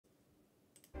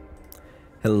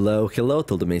Hello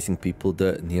to the amazing people,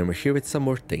 the Nirma here with some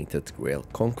more Tainted Grail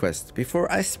Conquest.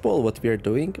 Before I spoil what we are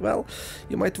doing, well,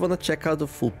 you might want to check out the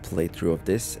full playthrough of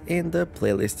this in the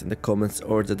playlist in the comments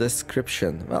or the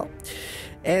description. Well,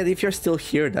 and if you're still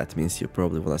here, that means you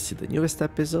probably want to see the newest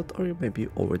episode, or you maybe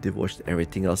already watched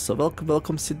everything else. So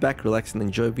welcome, sit back, relax and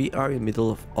enjoy. We are in the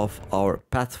middle of our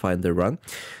PathFinder run.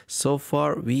 So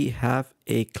far we have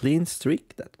a clean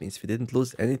streak. That means we didn't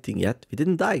lose anything yet. We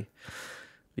didn't die.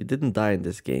 We didn't die in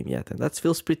this game yet, and that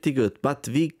feels pretty good, but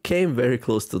we came very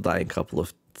close to dying a couple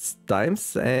of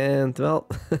times, and well,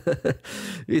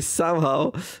 we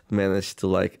somehow managed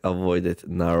to avoid it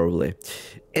narrowly.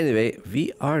 Anyway,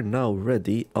 we are now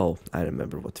ready. Oh, I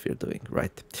remember what we're doing,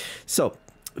 right? So,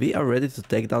 we are ready to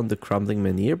take down the crumbling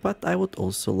menhir, but I would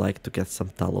also like to get some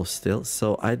tallow still,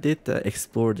 so I did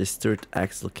explore this third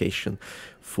axe location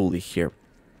fully here.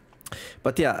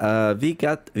 But yeah, we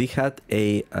had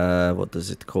a what does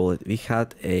it call it? We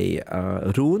had a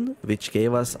rune which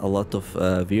gave us a lot of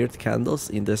weird candles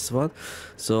in this one,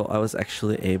 so I was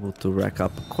actually able to rack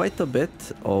up quite a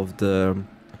bit of the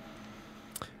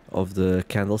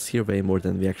candles here, way more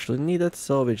than we actually needed.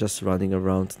 So we're just running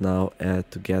around now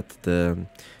to get the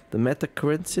meta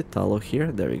currency tallow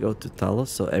here. There we go, to tallow.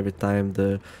 So every time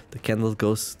the candle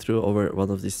goes through over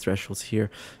one of these thresholds here,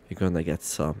 we're gonna get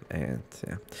some. And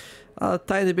yeah, a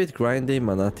tiny bit grindy,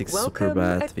 Manatics super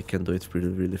bad. We can do it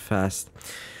really fast.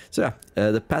 So yeah,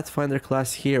 the PathFinder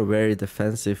class here, very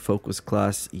defensive focus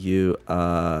class. You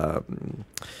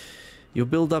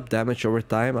build up damage over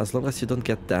time. As long as you don't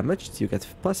get damaged, you get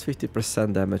plus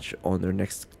 50% damage on your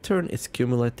next turn. It's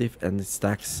cumulative and it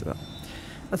stacks.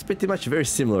 That's pretty much very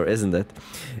similar, isn't it?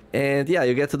 And yeah,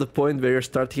 you get to the point where you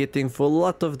start hitting for a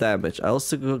lot of damage. I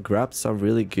also grabbed some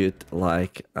really good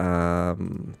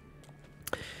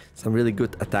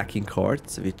attacking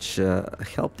cards, which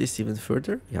help this even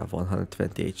further. We have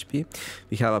 120 HP.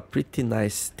 We have a pretty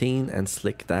nice Stain and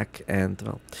Slick deck, and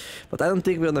well, but I don't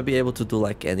think we're gonna be able to do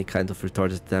like any kind of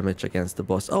retarded damage against the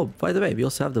boss. Oh, by the way, we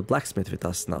also have the blacksmith with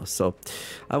us now, so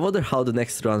I wonder how the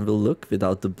next run will look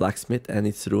without the blacksmith and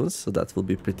its runes. So that will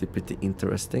be pretty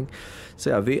interesting.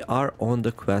 So yeah, we are on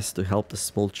the quest to help the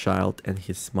small child and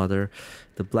his mother.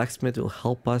 The blacksmith will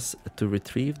help us to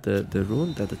retrieve the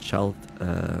rune that the child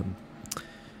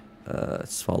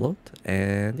swallowed,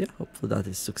 and yeah, hopefully that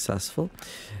is successful.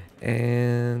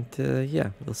 And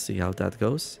yeah, we'll see how that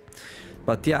goes.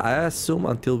 But yeah, I assume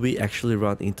until we actually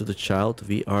run into the child,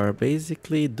 we are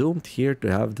basically doomed here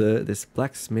to have this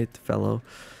blacksmith fellow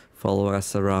follow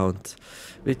us around,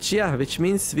 which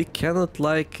means we cannot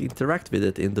interact with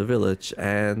it in the village,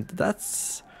 and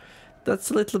that's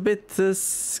a little bit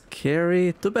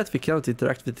scary. Too bad we cannot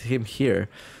interact with him here.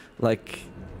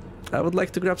 I would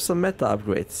like to grab some meta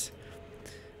upgrades,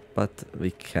 but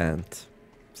we can't.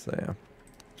 So yeah,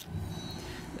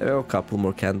 there are a couple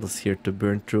more candles here to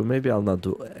burn through. Maybe I'll not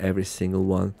do every single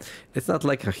one. It's not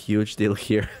like a huge deal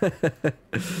here.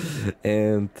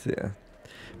 And yeah,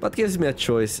 but gives me a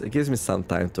choice. It gives me some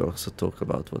time to also talk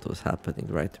about what was happening,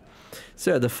 right?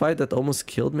 So yeah, the fight that almost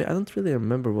killed me, I don't really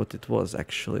remember what it was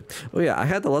actually. Oh yeah, I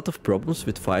had a lot of problems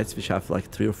with fights which have like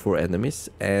 3 or 4 enemies,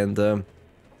 and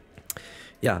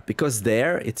yeah, because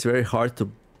there it's very hard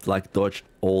to dodge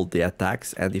all the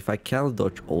attacks, and if I can't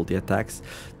dodge all the attacks,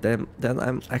 then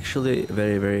I'm actually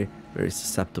very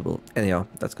susceptible. Anyhow,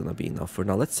 that's gonna be enough for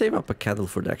now. Let's save up a candle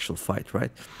for the actual fight,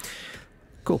 right?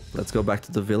 Cool, let's go back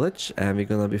to the village, and we're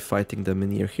gonna be fighting the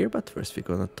menhir here, but first we're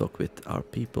gonna talk with our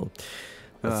people.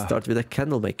 Let's start with a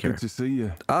candle maker. Good to see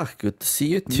you. Ah, good to see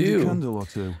you too. Need a candle or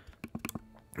two?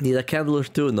 Need a candle or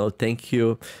two? No, thank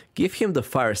you. Give him the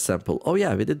fire sample. Oh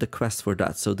yeah, we did the quest for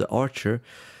that. So the archer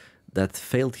that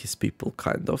failed his people,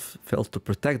 failed to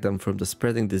protect them from the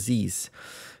spreading disease.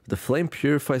 The flame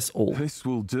purifies all. This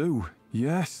will do,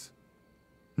 yes.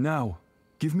 Now,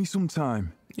 give me some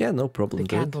time. Yeah, no problem. The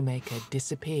candlemaker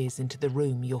disappears into the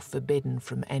room you're forbidden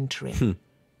from entering.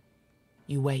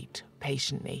 You wait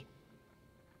patiently.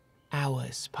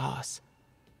 Hours pass,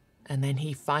 and then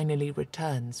he finally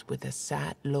returns with a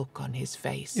sad look on his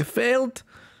face. You failed?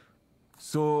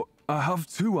 So, I have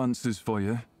 2 answers for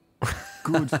you.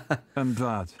 Good and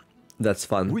bad. That's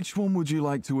fun. Which one would you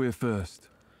like to hear first?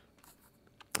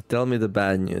 Tell me the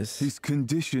bad news. His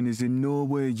condition is in no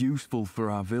way useful for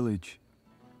our village.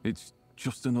 It's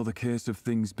just another case of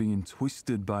things being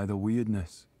twisted by the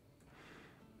weirdness.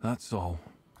 That's all.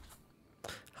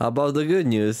 How about the good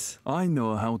news? I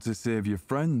know how to save your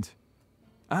friend.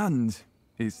 And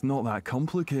it's not that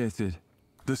complicated.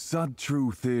 The sad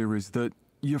truth here is that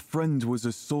your friend was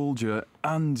a soldier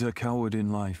and a coward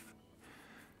in life.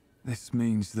 This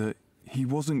means that he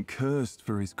wasn't cursed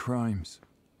for his crimes.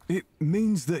 It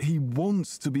means that he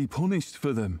wants to be punished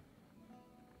for them.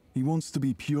 He wants to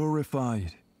be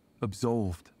purified,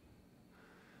 absolved,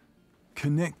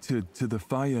 connected to the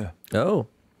fire. Oh.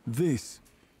 This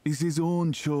is his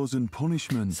own chosen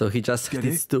punishment. So he just Get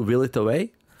needs it? to will it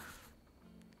away?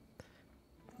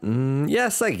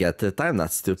 Yes, I get it. I'm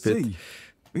not stupid. See,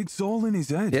 it's all in his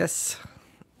head. Yes.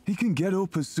 He can get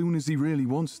up as soon as he really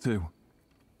wants to.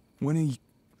 When he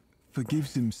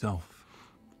forgives himself.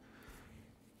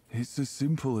 It's as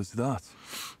simple as that.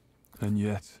 And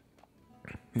yet,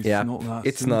 it's Yeah, not that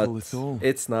it's simple not. at all.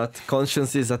 It's not.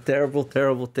 Conscience is a terrible,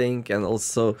 terrible thing, and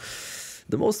also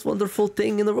the most wonderful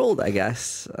thing in the world, I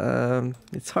guess.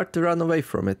 It's hard to run away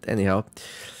from it. Anyhow,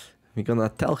 we're gonna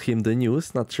tell him the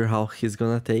news. Not sure how he's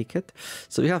gonna take it.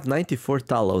 So we have 94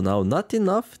 tallow now. Not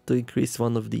enough to increase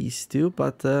one of these two,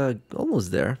 but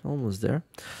almost there. Almost there.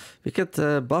 We could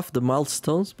buff the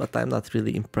milestones, but I'm not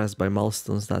really impressed by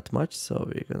milestones that much, so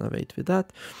we're gonna wait with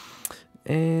that.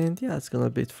 And yeah, it's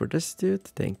gonna be it for this dude.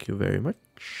 Thank you very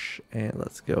much. And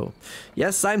let's go.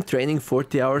 Yes, I'm training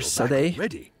 40 hours a day.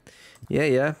 Ready?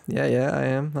 Yeah, I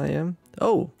am.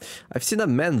 Oh, I've seen a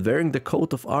man wearing the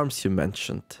coat of arms you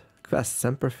mentioned. Quest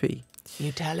Semper Fi.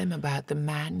 You tell him about the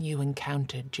man you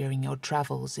encountered during your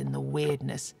travels in the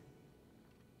weirdness.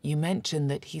 You mention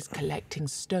that he's collecting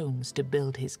stones to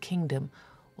build his kingdom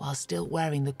while still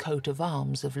wearing the coat of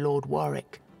arms of Lord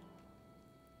Warwick.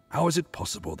 How is it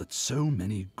possible that so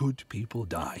many good people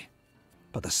die,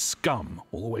 but the scum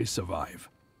always survive?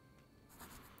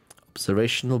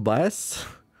 Observational bias.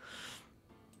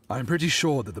 I'm pretty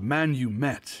sure that the man you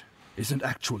met isn't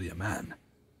actually a man,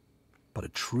 but a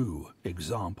true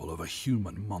example of a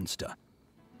human monster.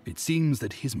 It seems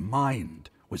that his mind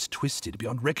was twisted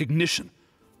beyond recognition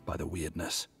by the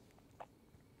weirdness.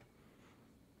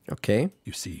 Okay.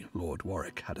 You see, Lord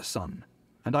Warwick had a son,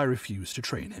 and I refused to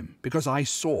train him because I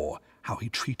saw how he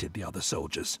treated the other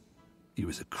soldiers. He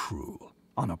was a cruel,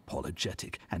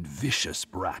 unapologetic, and vicious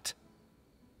brat.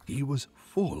 He was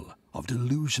full of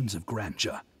delusions of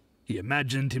grandeur. He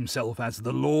imagined himself as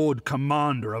the Lord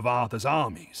Commander of Arthur's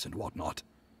armies and whatnot.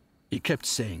 He kept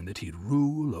saying that he'd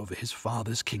rule over his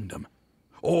father's kingdom,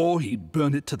 or he'd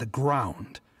burn it to the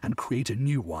ground and create a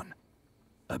new one,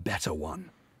 a better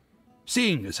one.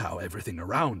 Seeing as how everything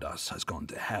around us has gone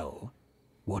to hell,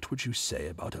 what would you say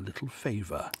about a little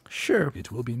favor? Sure.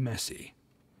 It will be messy,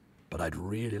 but I'd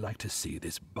really like to see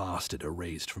this bastard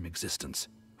erased from existence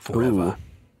forever. Ooh.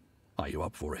 Are you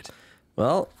up for it?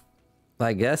 Well,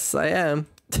 I guess I am.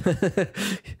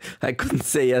 I couldn't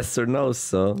say yes or no,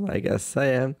 so I guess I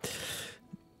am.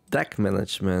 Deck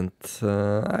management.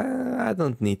 I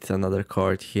don't need another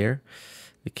card here.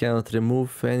 We cannot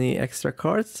remove any extra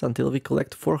cards until we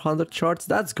collect 400 shards.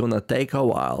 That's gonna take a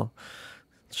while.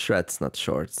 Shreds, not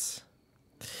shorts.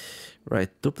 Right,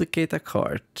 duplicate a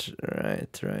card.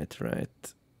 Right.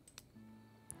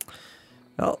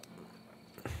 Well,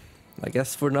 I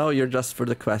guess for now you're just for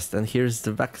the quest. And here's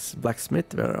the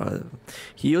blacksmith. Where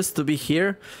he used to be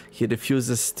here. He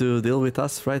refuses to deal with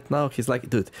us right now. He's like,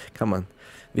 dude, come on.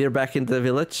 We're back in the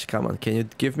village. Come on, can you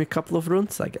give me a couple of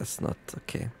runes? I guess not.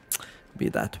 Okay, be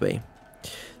that way.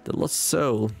 The lost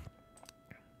soul.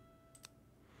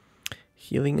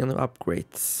 Healing and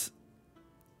upgrades.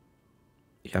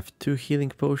 You have 2 healing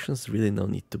potions. Really no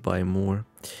need to buy more.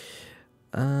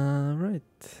 Right.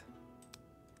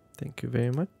 Thank you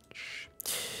very much.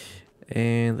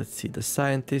 And let's see, the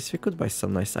scientist. We could buy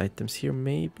some nice items here,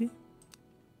 maybe.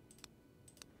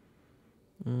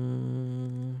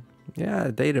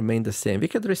 Yeah, they remain the same. We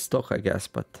could restock, I guess,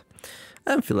 but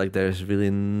I don't feel like there's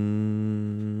really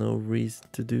no reason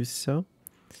to do so.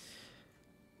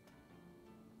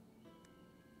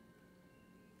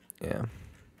 Yeah.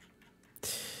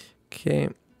 Okay.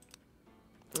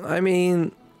 I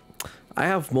mean, I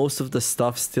have most of the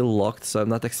stuff still locked, so I'm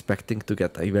not expecting to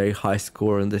get a very high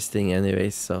score on this thing anyway,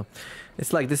 so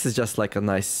it's like this is just like a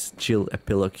nice chill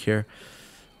epilogue here.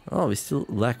 Oh, we still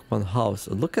lack one house.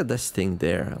 Oh, look at this thing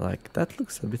there. Like, that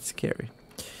looks a bit scary.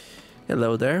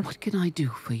 Hello there. What can I do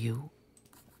for you?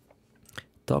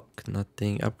 Talk,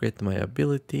 nothing. Upgrade my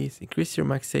abilities. Increase your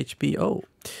max HP. Oh.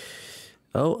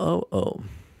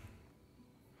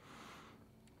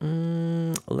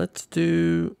 Let's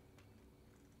do...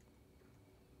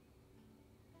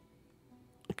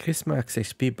 Increase max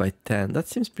HP by 10. That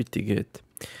seems pretty good.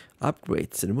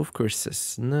 Upgrades. Remove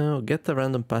curses. No. Get a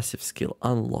random passive skill.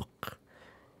 Unlock.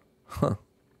 Huh.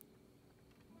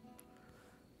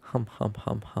 Hum.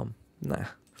 Nah.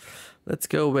 Let's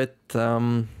go with...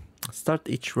 start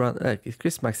each run...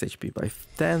 increase max HP by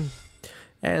 10.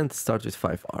 And start with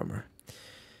 5 armor.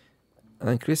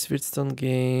 Increase Wheatstone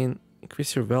gain.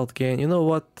 Increase your wealth gain. You know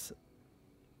what?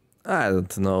 I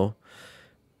don't know.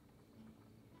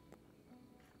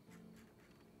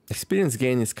 Experience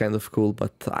gain is kind of cool,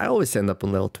 but I always end up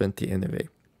on level 20 anyway.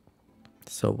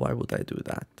 So why would I do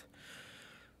that?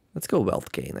 Let's go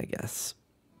wealth gain, I guess.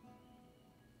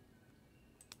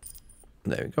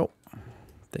 There we go.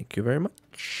 Thank you very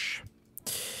much.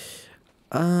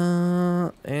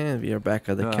 And we are back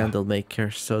at the candle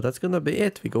maker. So that's gonna be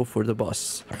it. We go for the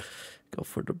boss. Go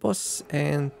for the boss,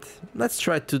 and let's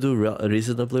try to do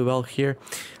reasonably well here.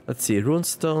 Let's see,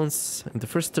 runestones. In the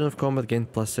first turn of combat, gain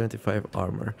plus 75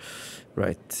 armor.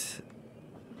 Right.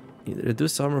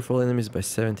 Reduce armor for all enemies by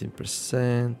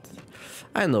 17%.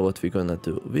 I know what we're gonna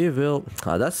do. We will...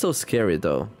 Ah, that's so scary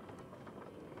though.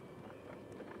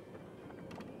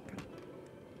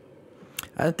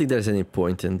 I don't think there's any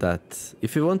point in that.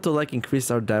 If we want to like increase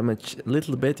our damage a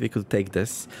little bit, we could take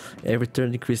this. Every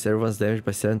turn increase everyone's damage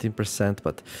by 17%,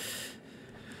 but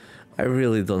I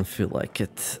really don't feel like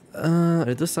it.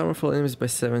 Reduce armor for enemies by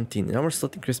 17. In armor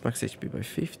slot increase max HP by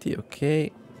 50,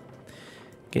 okay.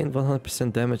 Gain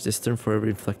 100% damage this turn for every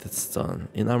inflicted stun.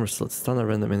 In armor slot, stun a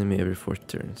random enemy every 4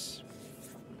 turns.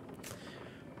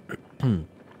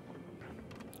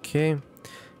 Okay.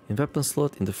 In weapon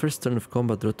slot, in the first turn of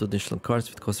combat, draw 2 additional cards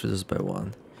with cost reduced by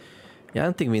 1. Yeah, I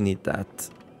don't think we need that.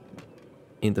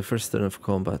 In the first turn of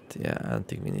combat, yeah, I don't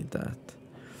think we need that.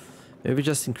 Maybe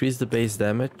just increase the base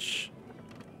damage.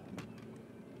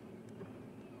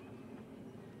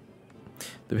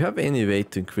 Do we have any way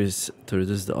to reduce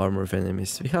the armor of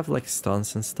enemies? We have like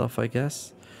stuns and stuff, I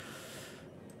guess.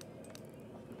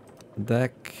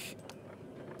 Deck.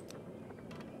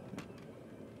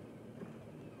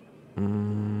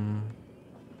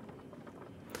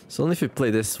 So only if we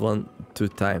play this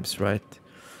 1-2 times, right?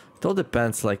 It all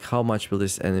depends, like how much will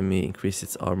this enemy increase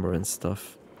its armor and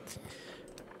stuff.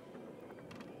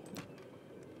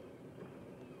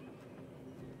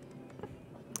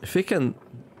 If we can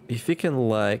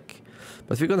like,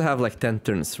 but we're gonna have like 10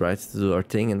 turns, right, to do our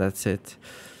thing, and that's it.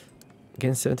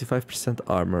 Gain 75%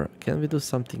 armor. Can we do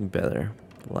something better?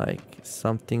 Like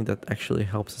something that actually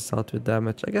helps us out with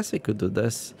damage? I guess we could do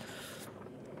this.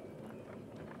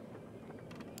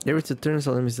 Every 2 turns,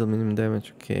 all enemies deal minimum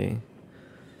damage. Okay.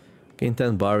 Gain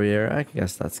 10 barrier. I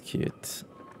guess that's cute.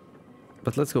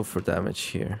 But let's go for damage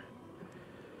here.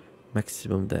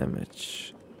 Maximum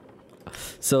damage.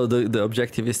 So the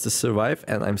objective is to survive,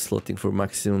 and I'm slotting for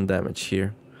maximum damage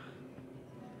here.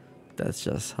 That's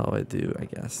just how I do, I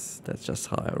guess. That's just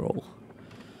how I roll.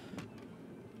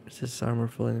 Resist armor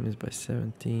for enemies by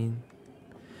 17.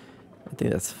 I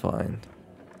think that's fine.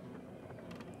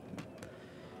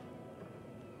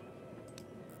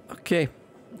 Okay,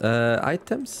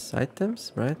 items,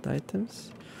 right,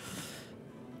 items.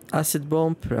 Acid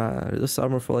bomb, reduce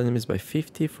armor for enemies by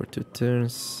 50 for 2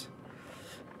 turns.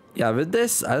 Yeah, with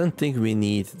this, I don't think we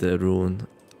need the rune.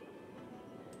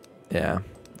 Yeah,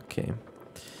 okay.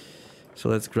 So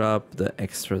let's grab the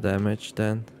extra damage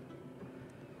then.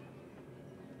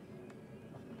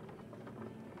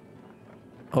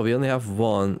 Oh, we only have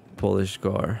 1 Polish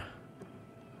Gar.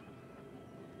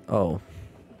 Oh.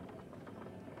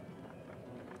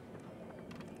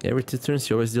 Every 2 turns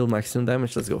you always deal maximum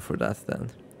damage. Let's go for that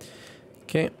then.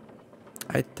 Okay.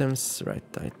 Items, right,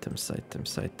 items.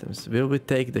 Will we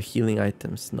take the healing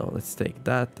items? No, let's take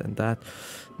that and that.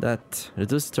 That.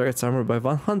 Reduce target's armor by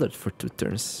 100 for 2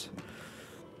 turns.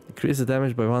 Increase the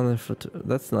damage by 100 for 2.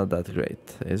 That's not that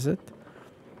great, is it?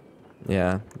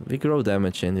 Yeah, we grow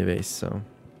damage anyway, so.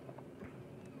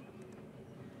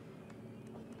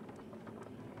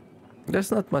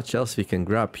 There's not much else we can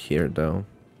grab here though.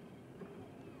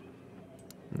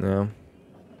 No.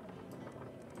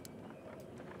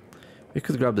 We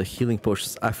could grab the healing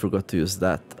potions. I forgot to use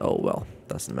that. Oh well,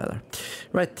 doesn't matter.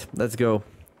 Right, let's go.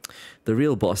 The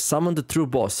real boss. Summon the true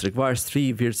boss. Requires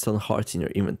 3 Weirdstone hearts in your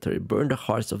inventory. Burn the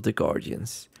hearts of the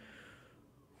guardians.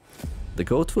 The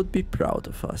goat would be proud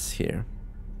of us here.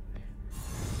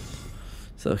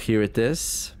 So here it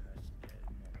is.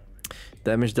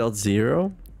 Damage dealt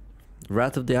 0.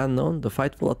 Wrath of the Unknown. The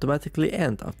fight will automatically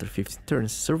end after 15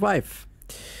 turns. Survive.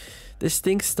 This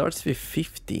thing starts with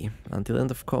 50 until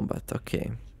end of combat.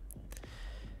 Okay.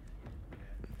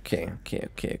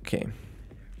 Okay.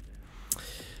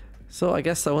 So I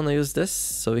guess I want to use this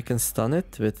so we can stun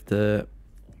it with the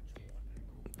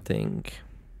thing.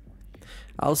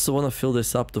 I also want to fill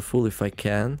this up to full if I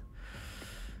can.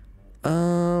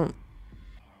 Well,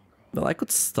 I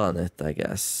could stun it, I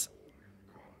guess.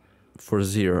 For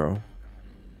 0.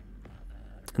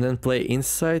 And then play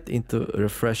Insight into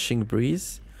Refreshing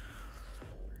Breeze.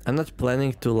 I'm not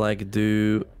planning to like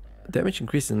do damage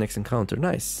increase in the next encounter.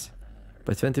 Nice.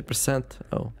 By 20%?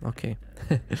 Oh, okay.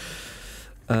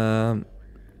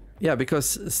 Yeah,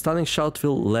 because Stunning Shout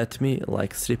will let me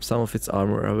like strip some of its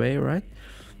armor away, right?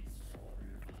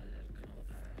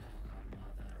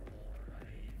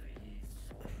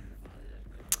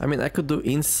 I mean, I could do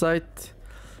Insight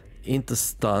into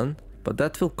Stun, but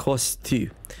that will cost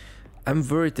 2. I'm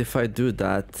worried if I do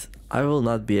that, I will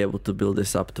not be able to build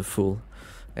this up to full.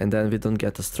 And then we don't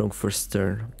get a strong first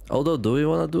turn. Although, do we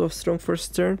want to do a strong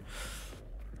first turn?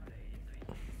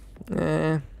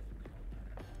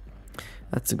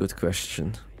 That's a good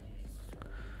question.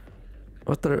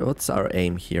 What's our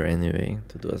aim here anyway?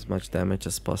 To do as much damage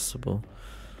as possible.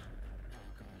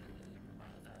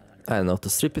 I don't know, to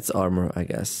strip its armor, I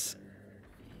guess.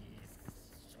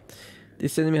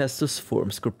 This enemy has 2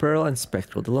 forms, corporeal and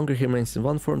spectral. The longer he remains in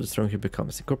one form, the stronger he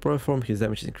becomes. In corporeal form, his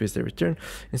damage is increased every turn.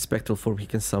 In spectral form, he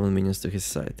can summon minions to his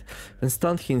side. When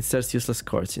stunned, he inserts useless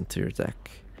cards into your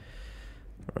deck.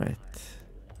 Right.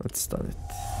 Let's stun it.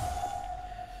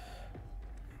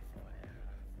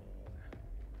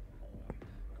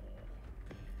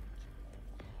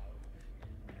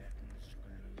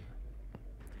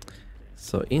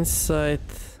 So Insight.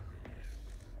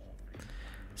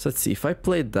 So let's see, if I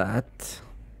played that...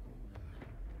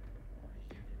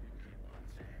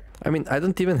 I mean, I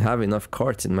don't even have enough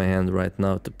cards in my hand right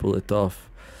now to pull it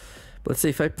off. But let's say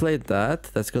if I played that,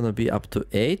 that's gonna be up to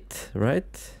 8,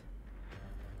 right?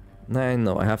 9,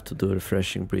 no, I have to do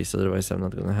Refreshing Breeze, otherwise I'm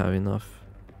not gonna have enough.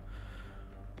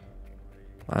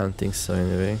 I don't think so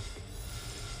anyway.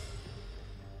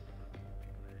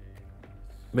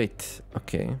 Wait,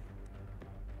 okay.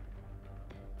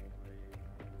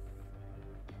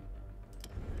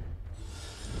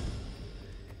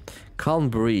 Calm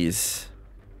Breeze.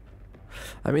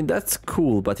 I mean, that's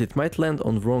cool, but it might land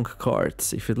on wrong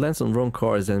cards. If it lands on wrong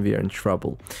cards, then we are in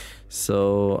trouble.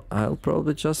 So I'll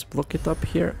probably just block it up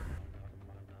here.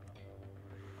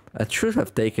 I should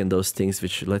have taken those things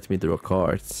which let me draw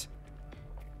cards.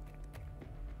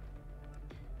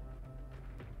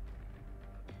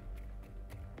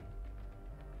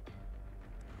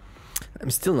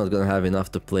 I'm still not gonna have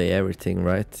enough to play everything,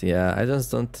 right? Yeah, I just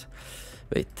don't...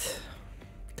 Wait...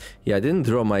 Yeah, I didn't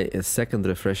draw my second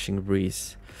Refreshing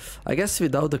Breeze. I guess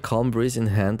without the Calm Breeze in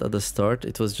hand at the start,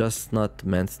 it was just not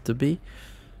meant to be.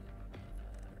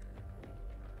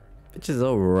 Which is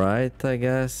alright, I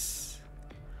guess.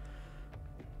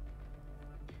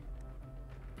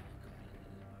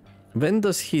 When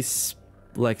does he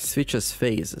like switches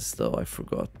phases though? I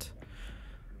forgot.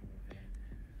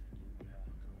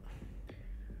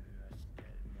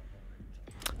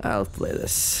 I'll play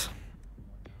this.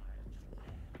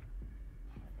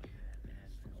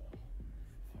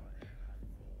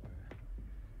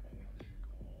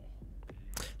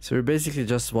 So we're basically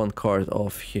just one card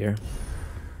off here.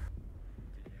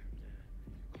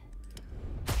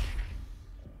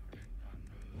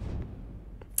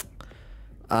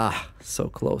 Ah, so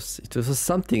close. It was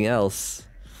something else.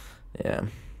 Yeah.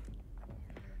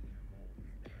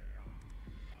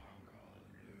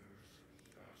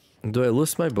 Do I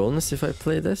lose my bonus if I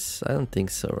play this? I don't think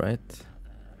so, right?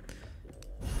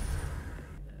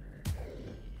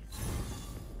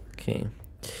 Okay.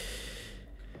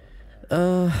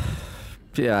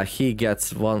 Yeah, he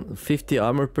gets 150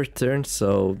 armor per turn,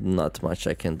 so not much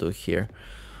I can do here.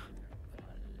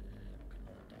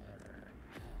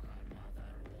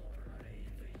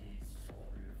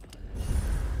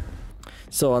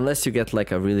 So unless you get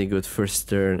like a really good first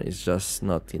turn, it's just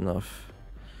not enough.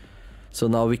 So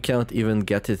now we can't even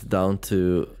get it down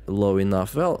to low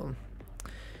enough. Well,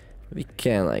 we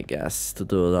can, I guess, to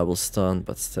do a double stun,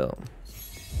 but still.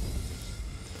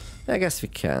 I guess we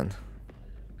can.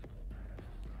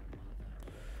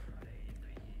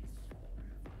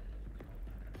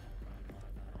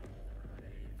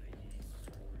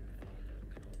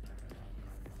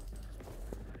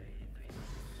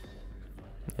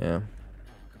 Yeah.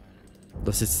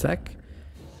 Does it stack?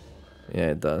 Yeah,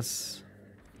 it does.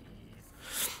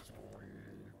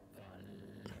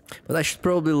 But I should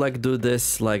probably like do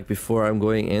this like before I'm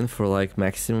going in for like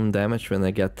maximum damage when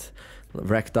I get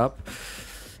wrecked up.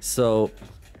 So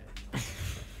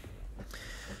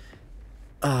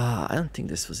I don't think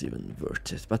this was even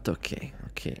worth it, but okay,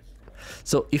 okay.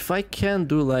 So if I can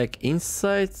do like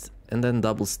Insight and then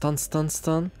double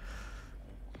stun,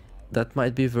 that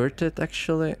might be worth it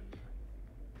actually.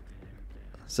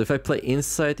 So if I play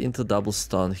Insight into double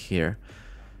stun here,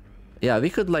 yeah, we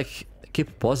could like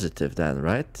keep positive then,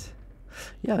 right?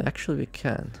 Yeah, actually we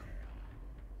can.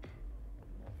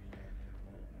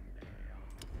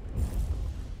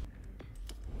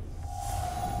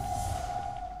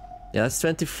 Yeah, that's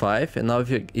 25. And now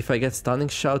if I get Stunning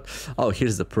Shout... Oh,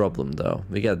 here's the problem though.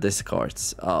 We get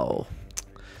discards. Oh.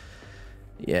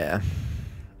 Yeah.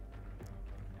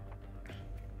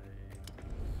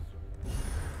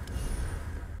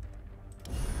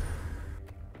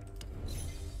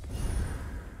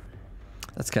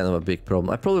 That's kind of a big problem.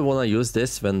 I probably want to use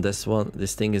this when this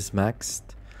thing is maxed.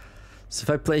 So if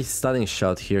I play Stunning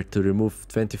Shout here to remove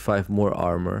 25 more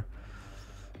armor.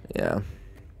 Yeah.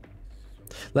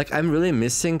 Like, I'm really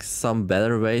missing some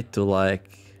better way to,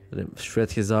 like,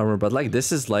 shred his armor. But, like,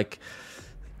 this is like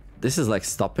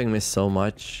stopping me so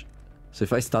much. So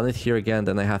if I stun it here again,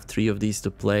 then I have 3 of these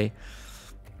to play.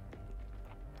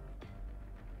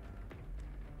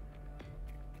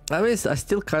 I mean, I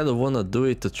still kind of want to do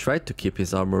it to try to keep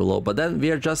his armor low. But then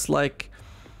we are just, like...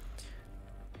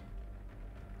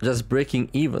 just breaking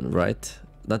even, right?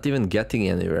 Not even getting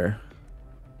anywhere.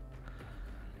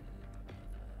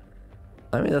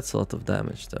 I mean, that's a lot of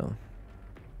damage, though.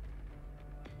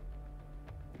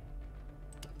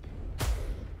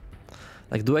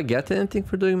 Like, do I get anything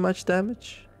for doing much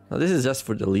damage? No, this is just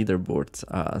for the leaderboards,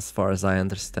 as far as I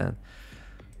understand.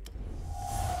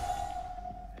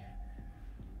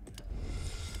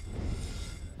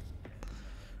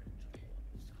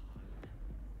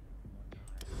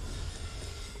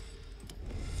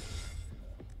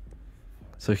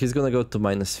 So he's gonna go to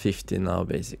minus 50 now,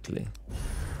 basically.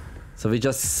 So we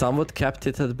just somewhat kept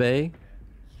it at bay.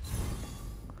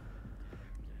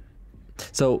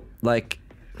 So, like...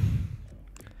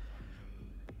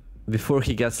 before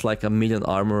he gets like 1,000,000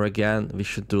 armor again, we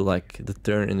should do like the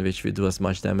turn in which we do as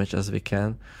much damage as we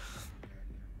can.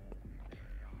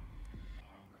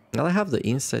 Now I have the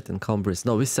insight and calm breeze.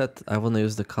 No, we said I want to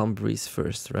use the calm breeze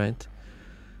first, right?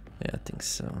 Yeah, I think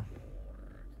so.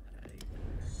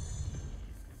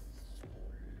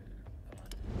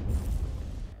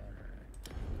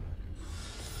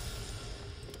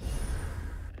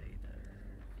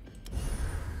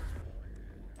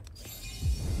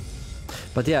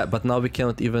 But yeah, but now we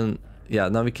cannot even... yeah,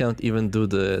 now we cannot even do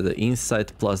the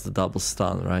insight plus the double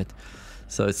stun, right?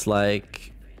 So it's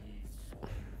like...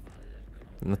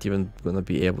 not even gonna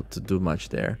be able to do much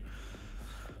there.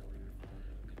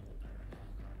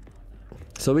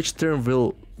 So which turn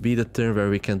will be the turn where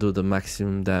we can do the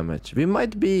maximum damage? We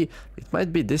might be... it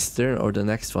might be this turn or the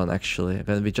next one, actually.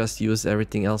 When we just use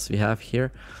everything else we have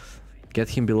here. Get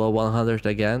him below 100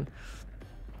 again.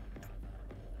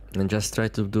 And just try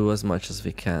to do as much as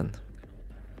we can.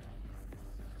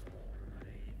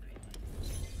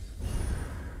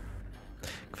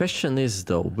 Question is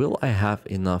though, will I have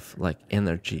enough like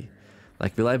energy?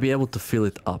 Like, will I be able to fill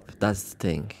it up? That's the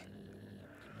thing.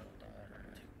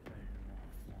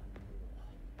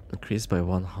 Increase by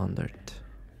 100.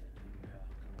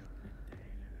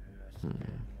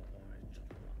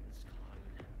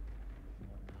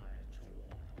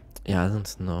 Yeah, I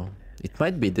don't know. It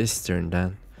might be this turn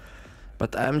then.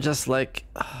 But I'm just like...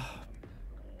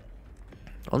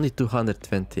 only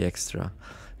 220 extra.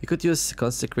 We could use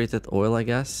consecrated oil, I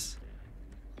guess.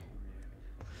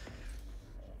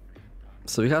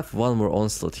 So we have one more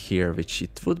onslaught here, which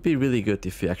it would be really good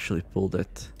if we actually pulled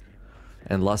it.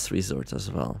 And last resort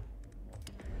as well.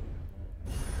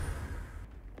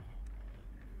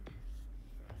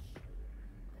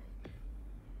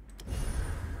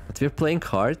 But we're playing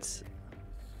cards.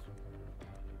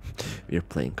 We're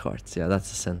playing cards. Yeah,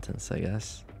 that's a sentence, I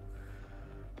guess.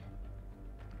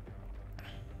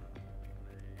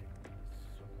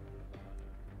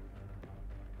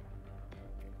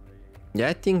 Yeah,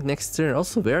 I think next turn.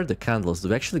 Also, where are the candles? Do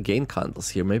we actually gain candles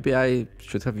here? Maybe I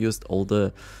should have used all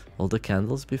the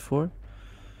candles before.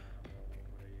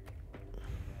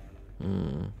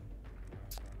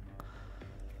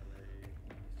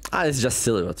 It's just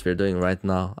silly what we're doing right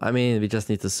now. I mean, we just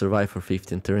need to survive for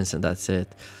 15 turns and that's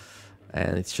it.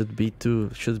 And it should be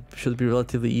should be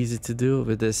relatively easy to do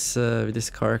with this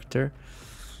character.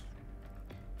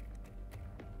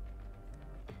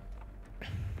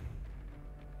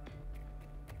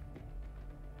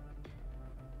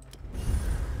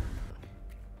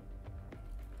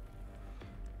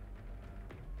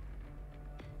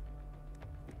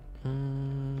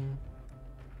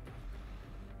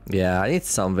 Yeah, I need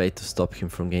some way to stop him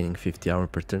from gaining 50 armor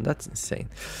per turn. That's insane.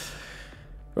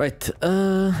 Right,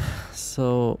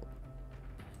 so...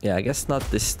 yeah, I guess not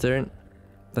this turn.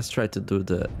 Let's try to do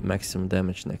the maximum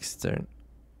damage next turn.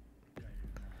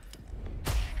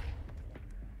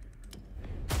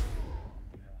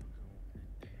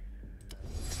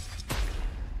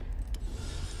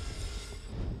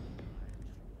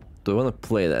 Do I want to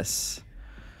play this?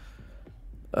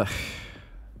 Ugh.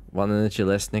 1 energy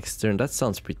less next turn. That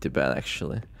sounds pretty bad,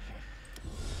 actually.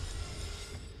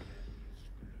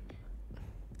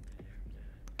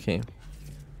 Okay.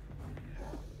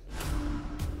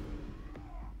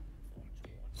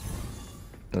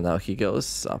 And now he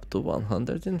goes up to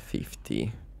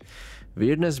 150.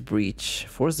 Weirdness Breach.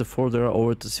 Force the folder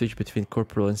over to switch between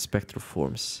corporeal and spectral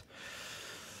forms.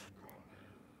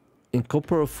 In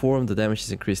corporeal form, the damage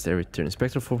is increased every turn. In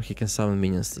spectral form, he can summon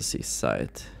minions to his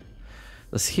side.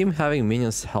 Does him having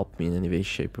minions help me in any way,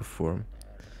 shape, or form?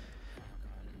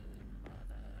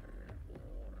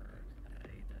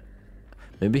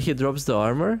 Maybe he drops the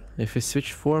armor if he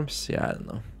switch forms? Yeah, I don't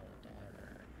know.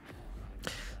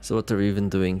 So what are we even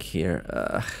doing here?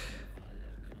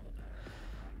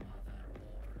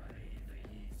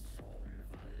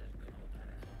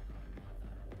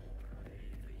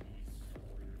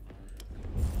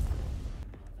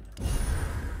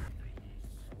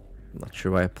 Not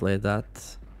sure why I played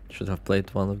that. Should have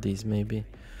played one of these maybe.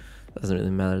 Doesn't really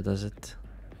matter, does it?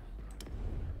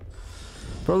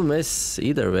 Problem is,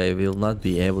 either way, we'll not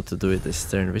be able to do it this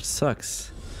turn, which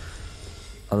sucks.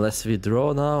 Unless we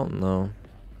draw now? No.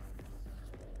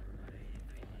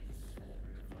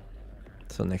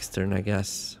 So next turn, I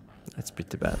guess. That's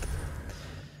pretty bad.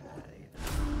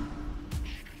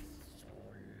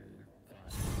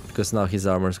 Because now his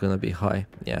armor is gonna be high.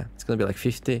 Yeah, it's gonna be like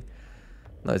 50.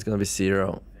 Now it's gonna be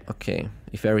 0. Okay,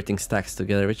 if everything stacks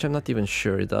together, which I'm not even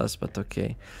sure it does, but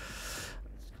okay.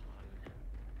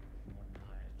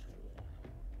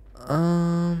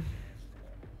 Well,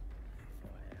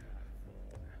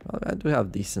 I do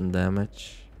have decent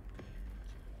damage.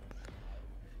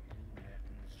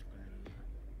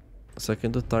 So I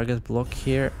can do target block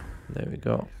here. There we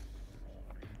go.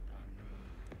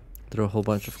 Draw a whole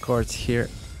bunch of cards here.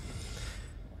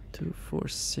 2, 4,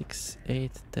 6,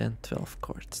 8, 10, 12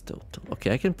 cards total.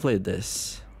 Okay, I can play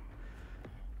this.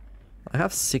 I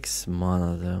have 6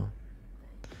 mana though.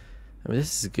 I mean,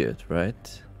 this is good,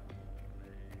 right?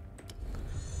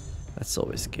 That's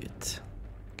always good.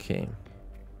 Okay.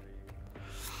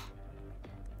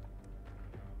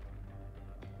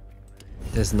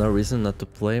 There's no reason not to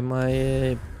play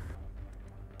my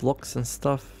blocks and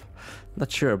stuff.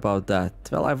 Not sure about that.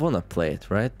 Well, I wanna play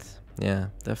it, right? Yeah,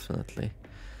 definitely.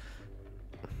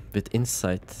 With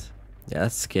insight. Yeah,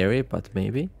 that's scary, but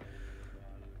maybe.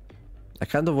 I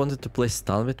kind of wanted to play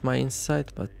stun with my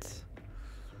insight, but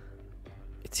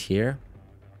it's here.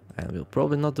 And we'll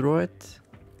probably not draw it.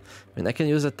 I mean, I can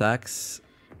use attacks.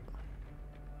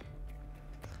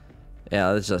 Yeah,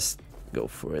 let's just go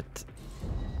for it.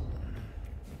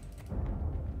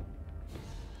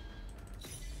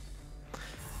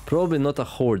 Probably not a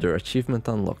hoarder. Achievement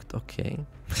unlocked. Okay.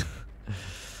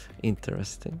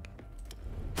 Interesting.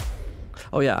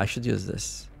 Oh yeah, I should use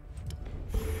this.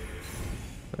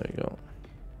 There you go.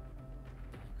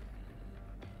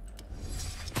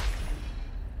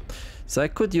 So I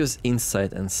could use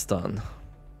insight and stun.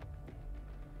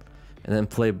 And then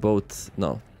play both.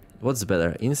 No. What's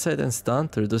better? Insight and stun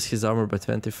to reduce his armor by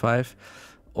 25,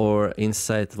 or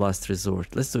insight last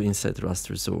resort? Let's do insight last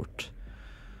resort.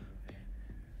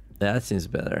 Yeah, that seems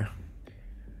better.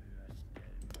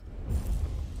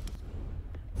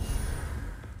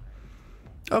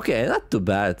 Okay, not too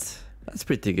bad. That's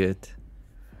pretty good.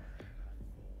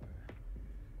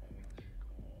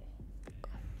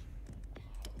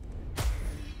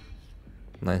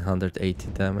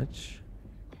 $980 damage.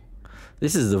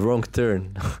 This is the wrong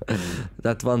turn.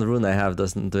 That one rune I have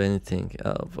doesn't do anything.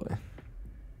 Oh boy.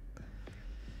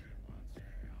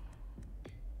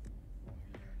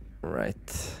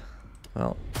 Right.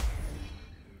 Well.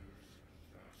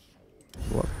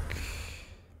 Look.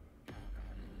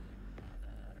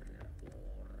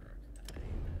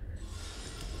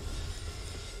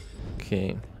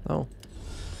 Okay. Oh.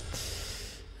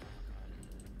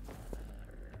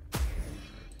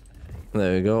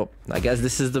 There we go. I guess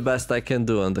this is the best I can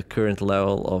do on the current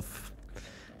level of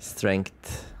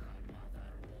strength.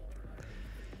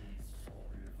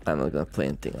 I'm not gonna play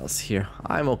anything else here.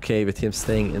 I'm okay with him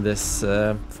staying in this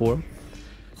form.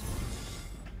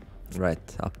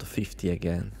 Right, up to 50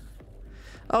 again.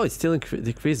 Oh, it's still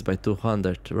decreased by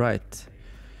 200, right.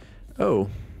 Oh.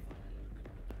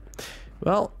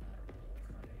 Well,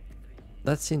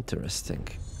 that's interesting.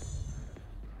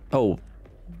 Oh,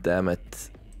 damn it.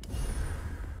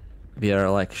 We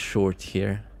are like short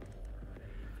here.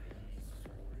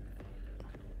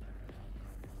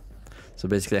 So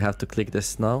basically I have to click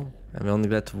this now, and we only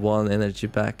get 1 energy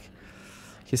back.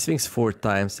 He swings 4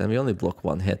 times and we only block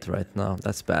 1 hit right now.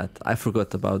 That's bad. I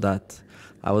forgot about that.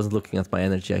 I wasn't looking at my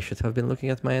energy. I should have been looking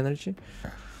at my energy.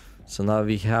 So now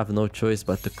we have no choice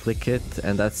but to click it,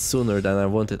 and that's sooner than I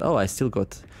wanted. Oh, I still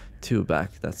got 2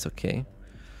 back. That's okay.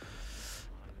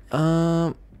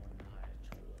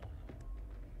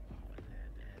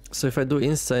 So if I do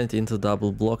insight into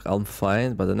double block, I'm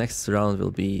fine, but the next round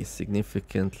will be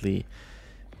significantly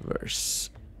worse.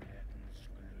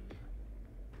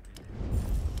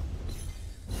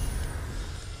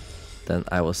 Than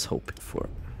I was hoping for.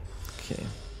 Okay.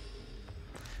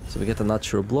 So we get a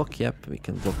natural block. Yep, we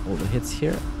can block all the hits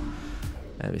here.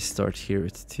 And we start here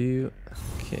with 2.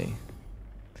 Okay.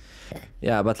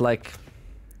 Yeah, but like,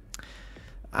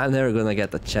 I'm never gonna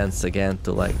get a chance again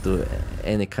to like do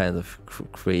any kind of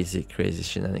crazy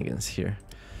shenanigans here.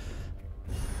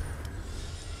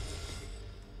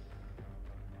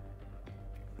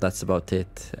 That's about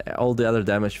it. All the other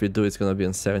damage we do is gonna be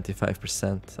on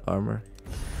 75% armor.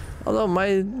 Although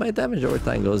my damage over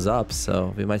time goes up,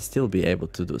 so we might still be able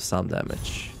to do some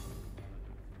damage.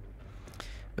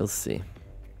 We'll see.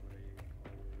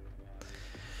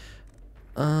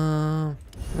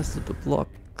 Let's do the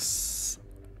blocks.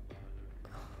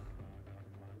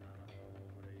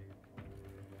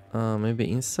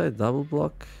 Maybe inside double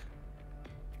block.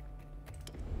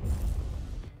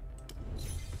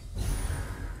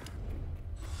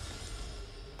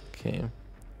 Okay.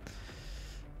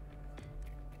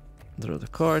 Draw the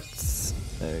cards.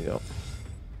 There we go.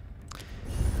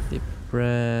 Deep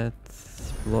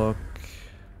breath. Block.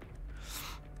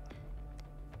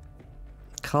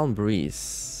 Calm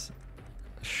breeze.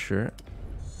 Sure.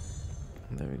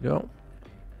 There we go.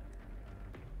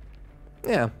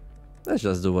 Yeah. Let's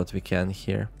just do what we can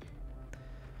here.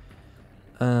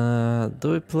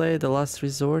 Do we play the last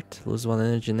resort? Lose 1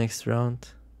 energy next round?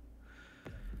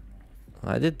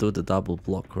 I did do the double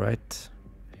block, right?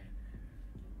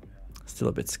 Still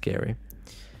a bit scary.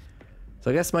 So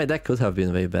I guess my deck could have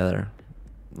been way better.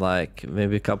 Like,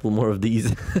 maybe a couple more of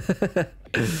these.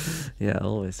 Yeah,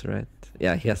 always, right?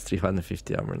 Yeah, he has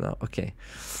 350 armor now. Okay.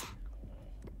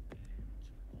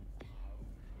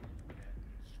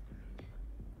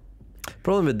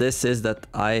 Problem with this is that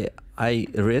I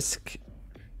risk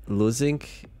losing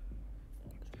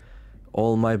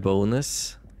all my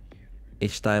bonus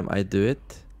each time I do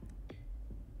it.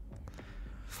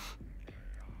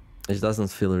 It doesn't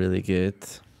feel really good.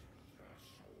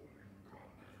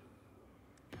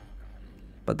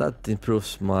 But that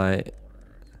improves my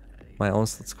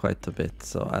onslaughts quite a bit,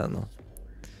 so I don't know.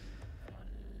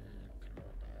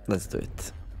 Let's do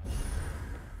it.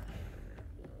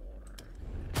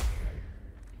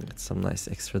 Get some nice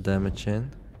extra damage in.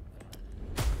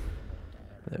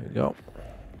 There we go.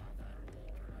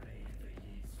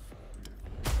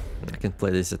 I can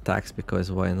play these attacks because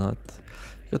why not?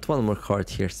 Got one more card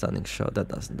here, Stunning Shot. That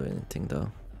doesn't do anything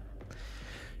though.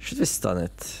 Should we stun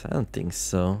it? I don't think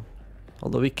so.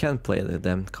 Although we can play the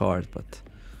damn card, but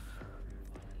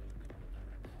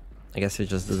I guess we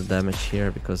just do the damage here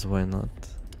because why not?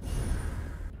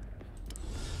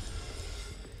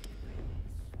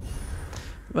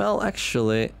 Well,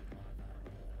 actually,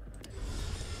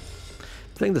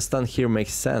 playing the stun here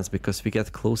makes sense because we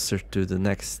get closer to the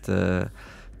next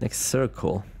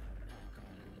circle.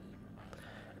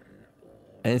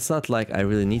 And it's not like I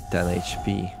really need 10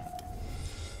 HP.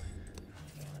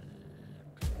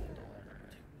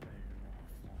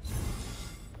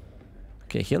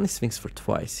 Okay, he only swings for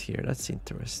twice here. That's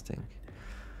interesting.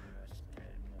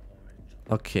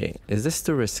 Okay, is this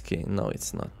too risky? No,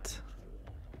 it's not.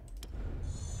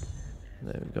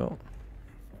 There we go.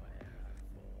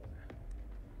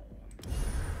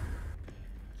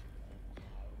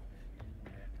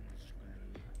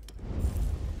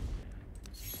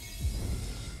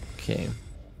 Okay.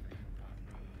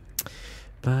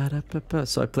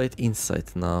 So I played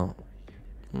Insight now.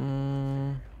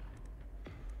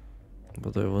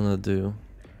 What do I wanna do?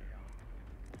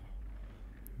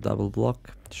 Double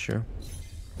block? Sure.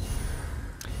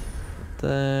 Do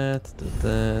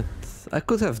that. I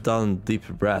could have done Deep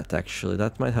Breath actually,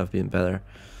 that might have been better.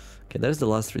 Okay, there's the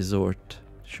last resort.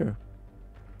 Sure.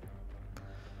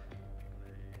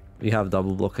 We have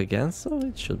double block again, so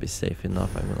it should be safe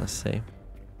enough, I'm gonna say.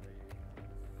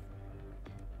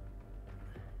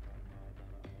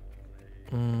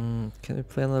 Can we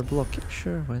play another block? Yeah,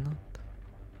 sure, why not?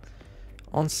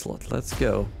 Onslaught, let's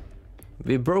go.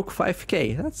 We broke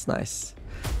 5k, that's nice.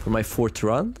 For my 4th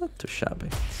run, not too shabby.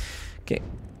 Okay.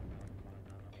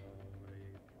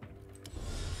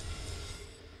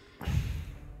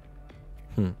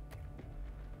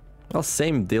 Well,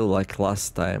 same deal like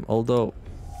last time, although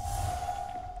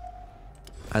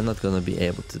I'm not gonna be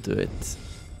able to do it.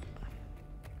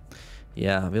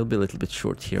 Yeah, we'll be a little bit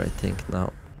short here, I think,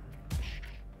 now.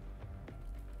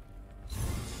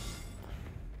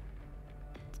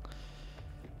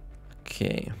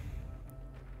 Okay.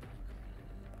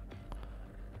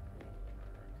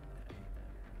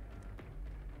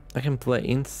 I can play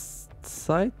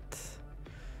sight.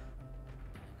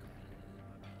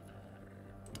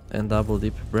 And double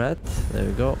deep breath. There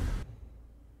we go.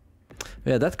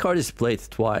 Yeah, that card is played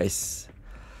twice.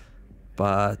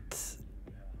 But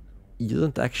you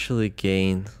don't actually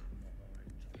gain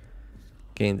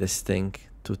this thing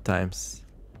 2 times.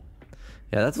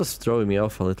 Yeah, that was throwing me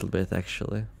off a little bit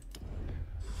actually.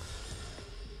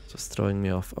 It was throwing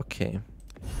me off. Okay.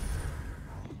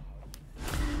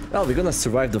 Well, we're gonna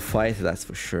survive the fight, that's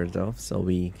for sure though. So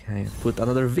we can put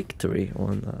another victory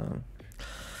on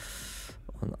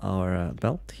our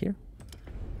belt here.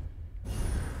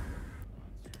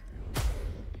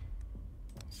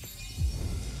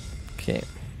 Okay.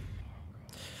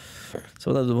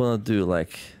 So what I want to do,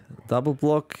 like double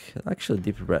block. Actually,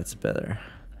 deep breath's better.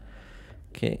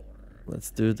 Okay, let's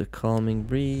do the calming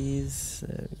breeze.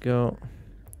 There we go.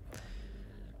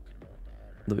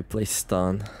 Do we play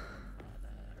stun?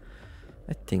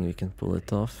 I think we can pull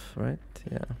it off, right?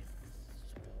 Yeah.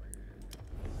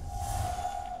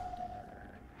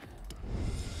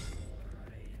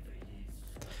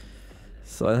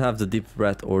 So I have the deep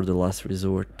breath or the last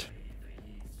resort.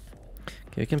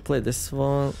 Okay, we can play this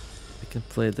one. We can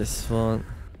play this one.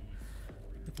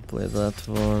 We can play that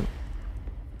one.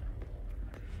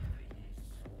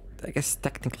 I guess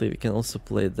technically we can also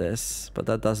play this, but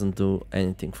that doesn't do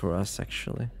anything for us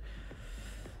actually.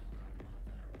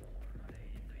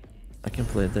 I can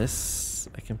play this.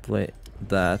 I can play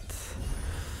that.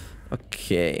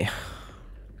 Okay.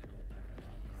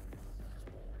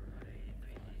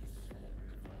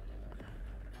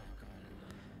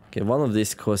 Okay, one of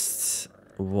these costs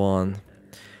 1.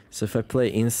 So if I play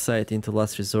Insight into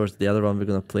Last Resort, the other one we're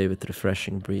gonna play with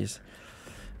Refreshing Breeze.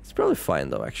 It's probably fine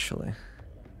though, actually.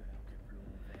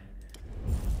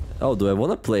 Oh, do I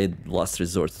wanna play Last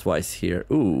Resort twice here?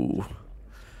 Ooh.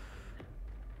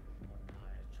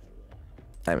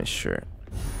 I'm sure.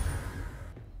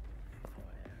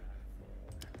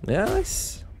 Yeah,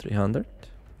 nice. 300.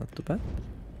 Not too bad.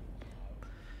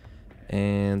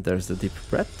 And there's the deep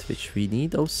breath, which we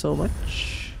need oh so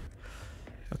much.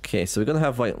 Okay, so we're gonna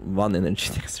have like 1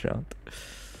 energy next round.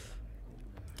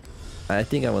 I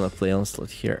think I wanna play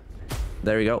Onslaught here.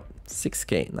 There we go.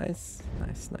 6k. Nice.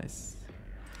 Nice, nice.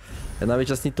 And now we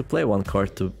just need to play 1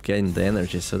 card to gain the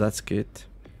energy, so that's good.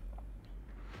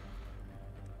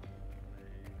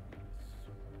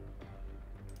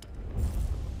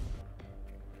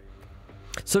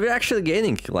 So we're actually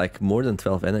gaining like more than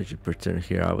 12 energy per turn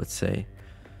here, I would say.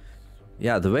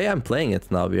 Yeah, the way I'm playing it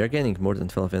now, we are gaining more than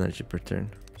 12 energy per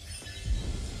turn.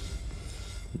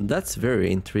 That's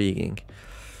very intriguing.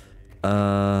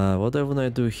 What do I want to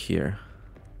do here?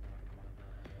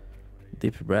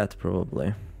 Deep breath,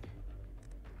 probably.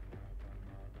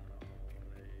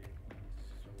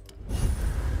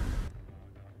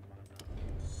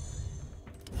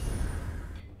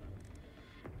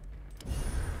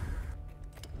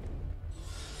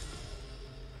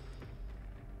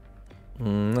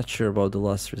 Not sure about the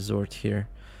last resort here.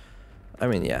 I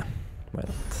mean, yeah, why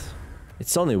not?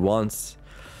 It's only once.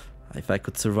 If I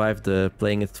could survive the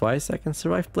playing it twice, I can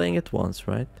survive playing it once,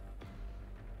 right?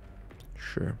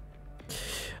 Sure.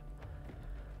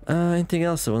 Anything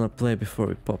else I want to play before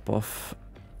we pop off?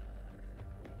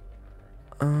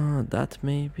 That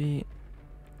maybe.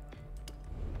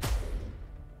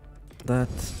 That.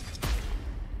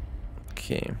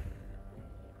 Okay.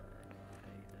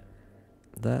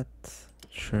 That.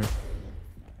 Sure.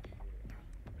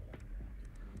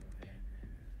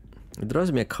 It draws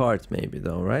me a card maybe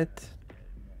though, right?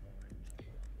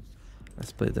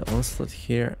 Let's play the Onslaught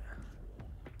here.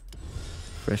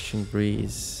 Refreshing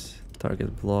Breeze.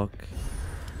 Target block.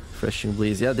 Refreshing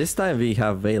Breeze. Yeah, this time we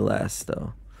have way less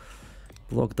though.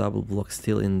 Block, double block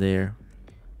still in there.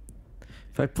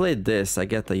 If I play this, I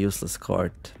get a useless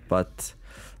card, but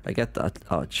I get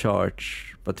a charge.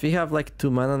 But we have like 2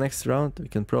 mana next round. We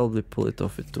can probably pull it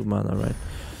off with 2 mana, right?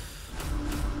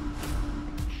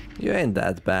 You ain't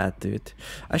that bad, dude.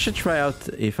 I should try out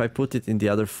if I put it in the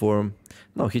other form.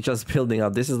 No, he's just building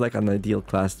up. This is like an ideal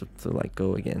class to like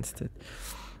go against it.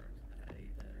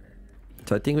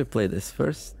 So I think we play this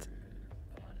first.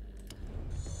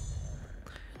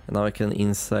 And now I can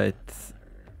insight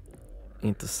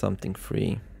into something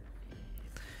free.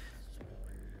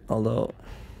 Although...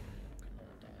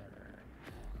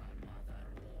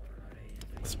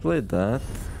 let's play that.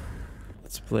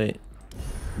 Let's play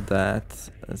that.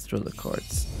 Let's draw the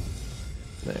cards.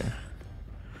 There.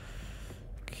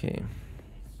 Okay.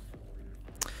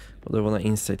 What do I want to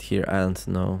insight here? I don't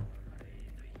know.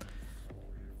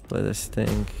 Play this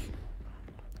thing.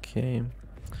 Okay.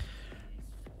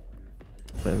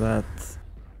 Play that.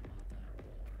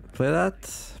 Play that.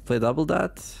 Play double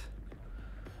that.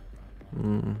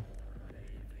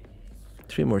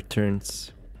 3 more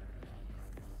turns.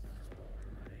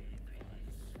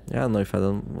 Yeah, I don't know if I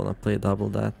don't want to play double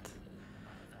that.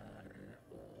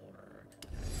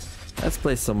 Let's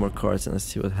play some more cards and let's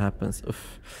see what happens.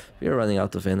 Oof. We're running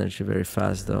out of energy very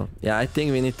fast though. Yeah, I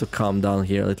think we need to calm down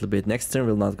here a little bit. Next turn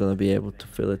we're not gonna be able to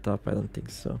fill it up, I don't think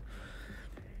so.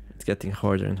 It's getting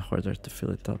harder and harder to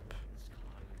fill it up.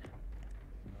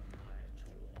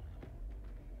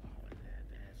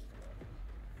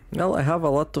 Well, I have a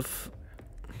lot of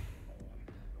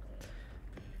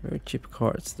very cheap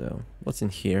cards though. What's in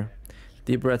here?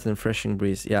 Deep Breath and Refreshing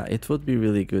Breeze. Yeah, it would be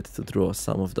really good to draw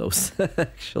some of those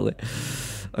actually.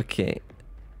 Okay.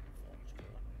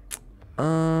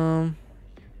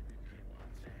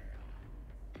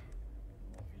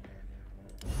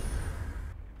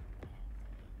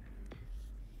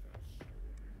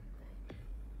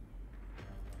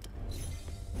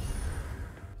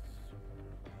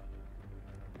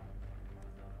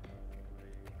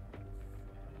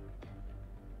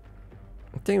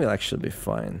 I think we'll actually be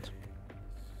fine.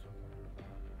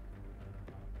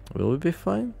 Will we be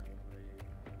fine?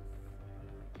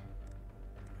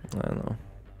 I don't know.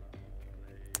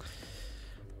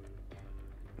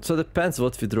 So depends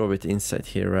what we draw with Insight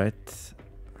here, right?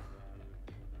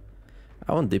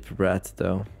 I want Deep Breath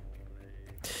though.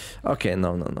 Okay,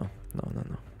 no.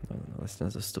 Let's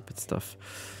not do stupid stuff.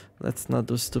 Let's not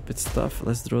do stupid stuff.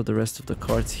 Let's draw the rest of the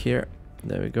cards here.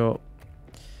 There we go.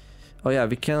 Oh yeah,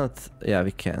 we cannot. Yeah,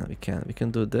 we can. We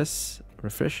can do this.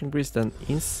 Refreshing Breeze, then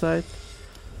Insight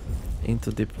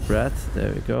into Deep Breath.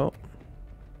 There we go.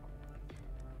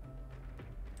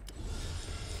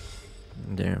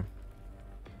 There.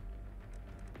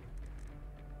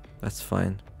 That's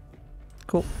fine.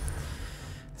 Cool.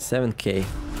 7k.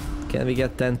 Can we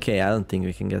get 10k? I don't think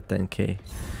we can get 10k.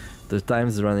 The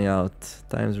time's running out.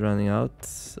 Time's running out.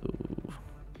 Ooh.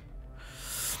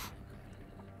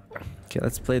 Okay,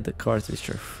 let's play the cards which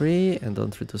are free and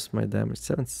don't reduce my damage.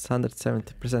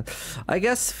 770%. I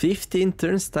guess 15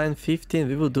 turns time 15.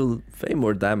 We would do way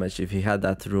more damage if he had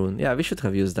that rune. Yeah, we should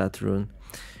have used that rune.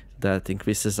 That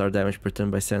increases our damage per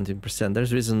turn by 17%.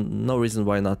 There's no reason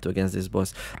why not to against this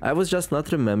boss. I was just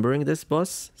not remembering this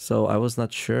boss, so I was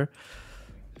not sure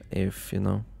if, you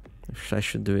know, if I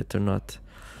should do it or not.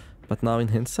 But now in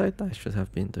hindsight, I should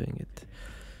have been doing it.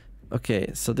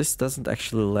 Okay, so this doesn't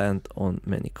actually land on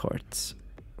many cards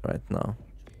right now.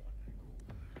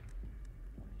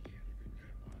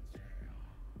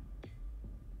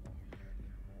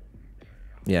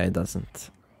 Yeah, it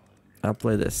doesn't. I'll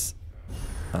play this.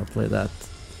 I'll play that.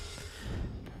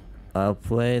 I'll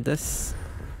play this.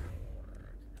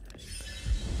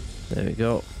 There we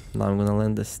go. Now I'm gonna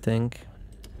land this thing.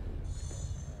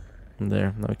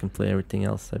 There. Now I can play everything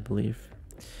else, I believe.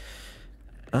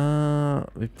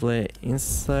 We play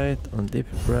Insight on Deep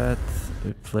Breath.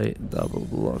 We play double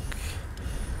block.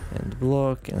 And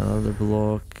block, and another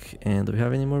block. And do we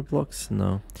have any more blocks?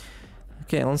 No.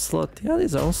 Okay, Onslaught. Yeah,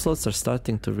 these Onslaughts are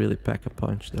starting to really pack a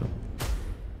punch though.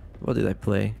 What did I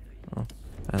play? Oh,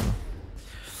 I don't know.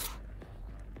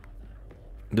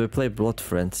 Do I play Blood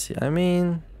Frenzy? I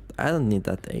mean, I don't need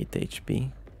that 8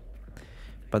 HP.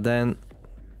 But then,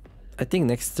 I think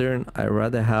next turn I'd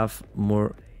rather have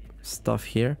more stuff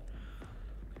here.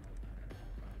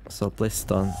 So I'll play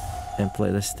Stun and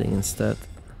play this thing instead.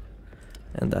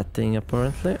 And that thing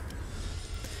apparently.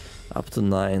 Up to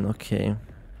 9, okay.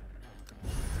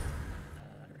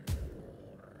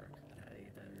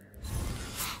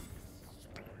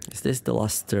 Is this the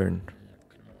last turn?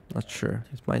 Not sure.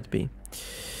 It might be.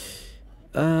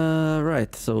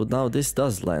 Right, so now this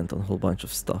does land on a whole bunch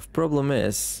of stuff. Problem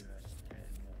is...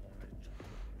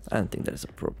 I don't think there's a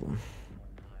problem.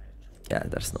 Yeah,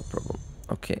 there's no problem.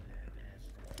 Okay.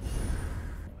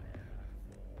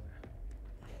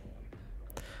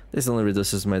 This only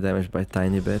reduces my damage by a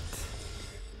tiny bit.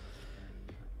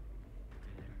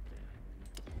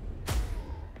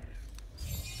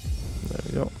 There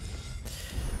we go.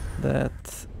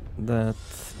 That.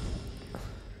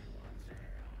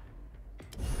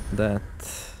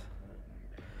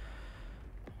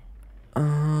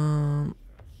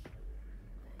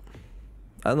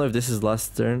 I don't know if this is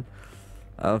last turn.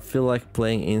 I feel like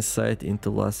playing Insight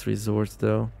into Last Resort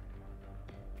though.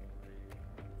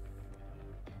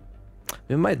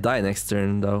 We might die next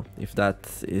turn though, if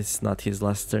that is not his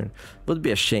last turn. Would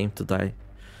be a shame to die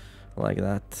like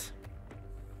that.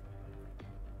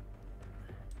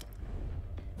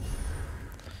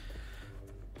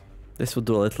 This would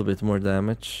do a little bit more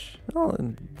damage. Oh,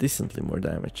 decently more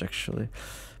damage actually.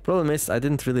 Problem is I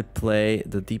didn't really play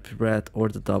the Deep Breath or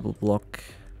the double block.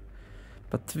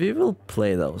 But we will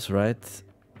play those, right?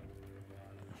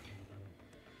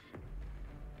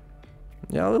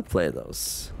 Yeah, we'll play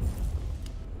those.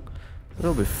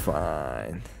 It'll be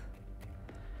fine.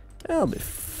 It'll be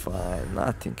fine.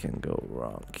 Nothing can go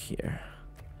wrong here.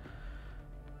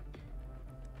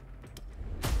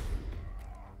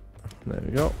 There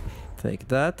we go. Take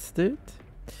that, dude.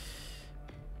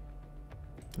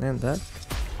 And that.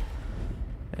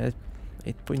 At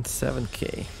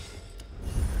 8.7k.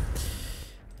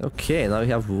 Okay, now we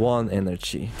have 1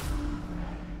 energy.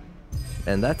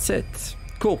 And that's it.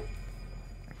 Cool.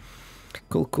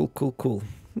 Cool.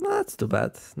 Not too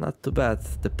bad. Not too bad.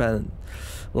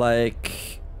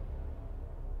 Like,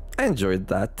 I enjoyed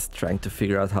that, trying to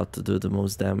figure out how to do the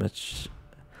most damage.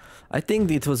 I think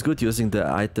it was good using the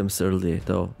items early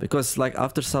though, because like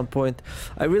after some point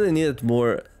I really needed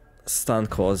more stun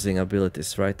causing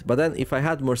abilities, right? But then if I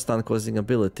had more stun causing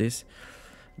abilities,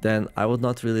 then I would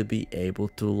not really be able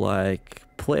to like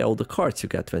play all the cards you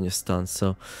get when you stun.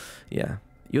 So yeah,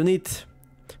 you need,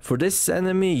 for this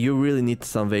enemy you really need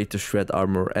some way to shred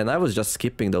armor, and I was just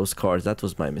skipping those cards. That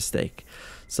was my mistake.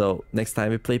 So next time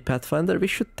we play Pathfinder, we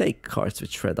should take cards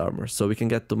with shred armor so we can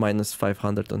get to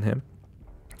 -500 on him.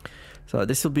 So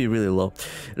this will be really low.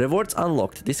 Rewards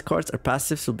unlocked. These cards are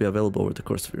passives, will be available over the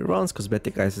course of your rounds.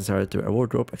 Cosmetic items are to your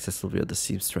wardrobe, accessible via the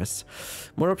seamstress.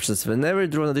 More options. Whenever you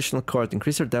draw an additional card,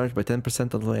 increase your damage by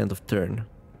 10% until the end of turn.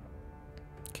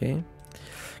 Okay.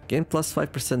 Gain plus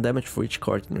 5% damage for each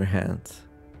card in your hand.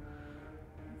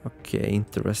 Okay,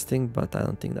 interesting, but I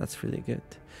don't think that's really good.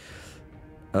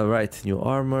 Alright, new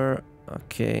armor.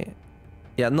 Okay.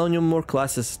 Yeah, no new more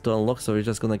classes to unlock, so we're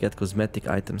just gonna get cosmetic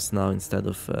items now instead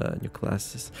of new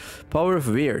classes. Power of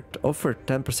Weird. Offer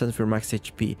 10% of your max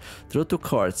HP. Draw 2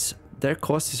 cards. Their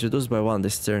cost is reduced by 1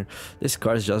 this turn. This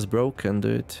card is just broken,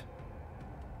 dude.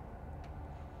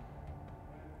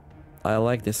 I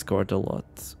like this card a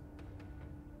lot.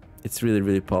 It's really,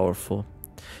 really powerful.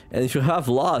 And if you have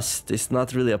lost, it's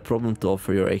not really a problem to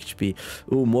offer your HP.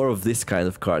 Ooh, more of this kind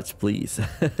of cards, please.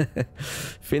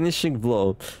 Finishing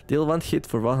Blow. Deal 1 hit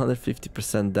for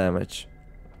 150% damage.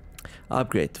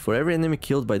 Upgrade. For every enemy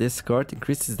killed by this card,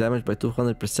 increase its damage by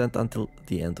 200% until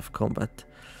the end of combat.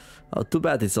 Oh, too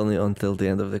bad it's only until the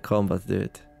end of the combat,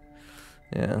 dude.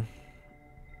 Yeah.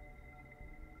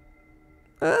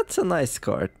 That's a nice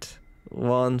card.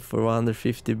 1 for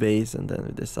 150 base, and then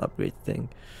with this upgrade thing.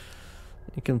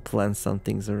 You can plan some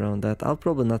things around that. I'll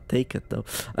probably not take it though.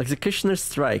 Executioner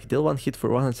Strike. Deal 1 hit for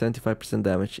 175%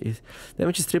 damage.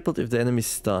 Damage is tripled if the enemy is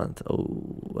stunned. Oh,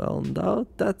 well, now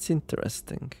that's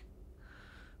interesting.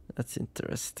 That's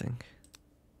interesting.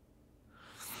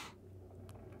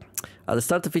 At the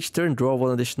start of each turn, draw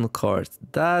 1 additional card.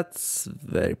 That's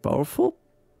very powerful.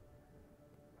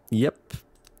 Yep.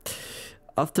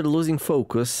 After losing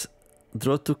focus,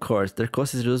 draw 2 cards. Their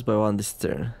cost is reduced by 1 this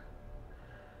turn.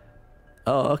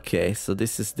 Oh, okay, so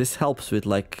this helps with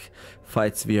like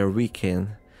fights we are weak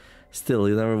in. Still,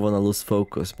 you never want to lose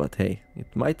focus, but hey,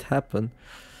 it might happen.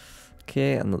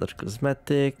 Okay, another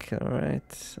cosmetic.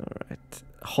 Alright.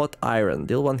 Hot Iron.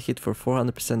 Deal 1 hit for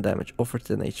 400% damage. Offer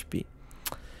 10 HP.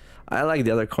 I like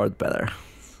the other card better.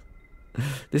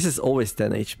 This is always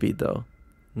 10 HP though,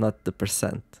 not the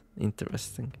percent.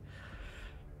 Interesting.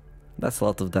 That's a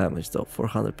lot of damage though,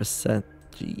 400%.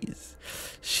 Jeez.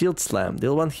 Shield Slam.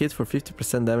 Deal 1 hit for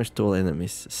 50% damage to all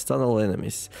enemies. Stun all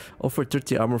enemies. Offer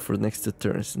 30 armor for the next 2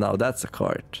 turns. Now that's a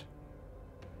card.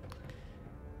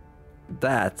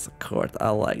 That's a card. I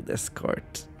like this card.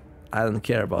 I don't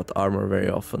care about armor very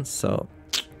often, so...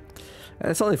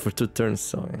 And it's only for 2 turns,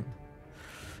 so...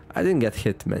 I didn't get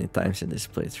hit many times in this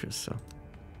playthrough, so...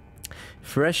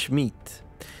 Fresh Meat.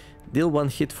 Deal 1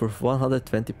 hit for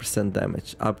 120%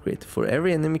 damage. Upgrade. For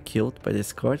every enemy killed by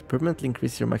this card, permanently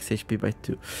increase your max HP by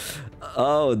 2.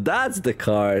 Oh, that's the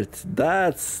card.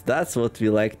 That's what we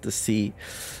like to see.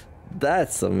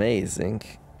 That's amazing.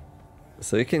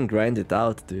 So you can grind it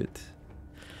out, dude.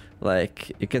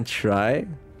 Like, you can try.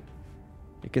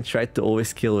 You can try to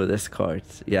always kill with this card.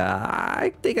 Yeah,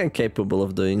 I think I'm capable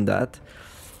of doing that.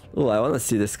 Oh, I want to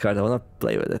see this card. I want to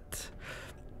play with it.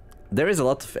 There is a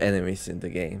lot of enemies in the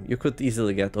game. You could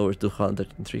easily get over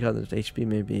 200 and 300 HP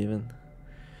maybe even.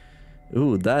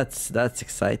 Ooh, that's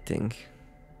exciting.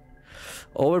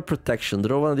 Overprotection.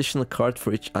 Draw 1 additional card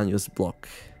for each unused block.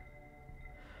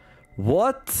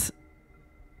 What?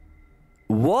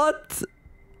 What?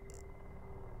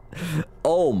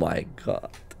 Oh my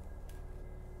god.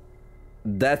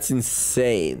 That's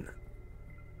insane.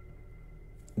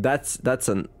 That's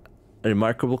a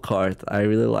remarkable card. I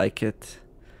really like it.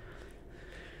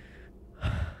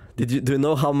 Do you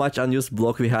know how much unused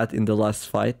block we had in the last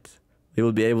fight? We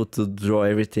will be able to draw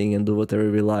everything and do whatever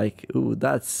we like. Ooh,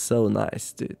 that's so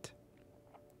nice, dude.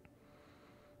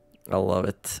 I love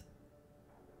it.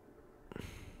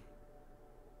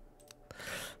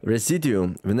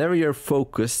 Residuum. Whenever you're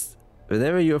focused,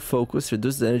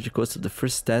 reduce the energy cost of the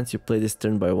first stance you play this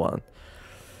turn by 1.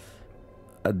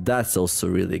 That's also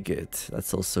really good.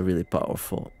 That's also really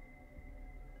powerful.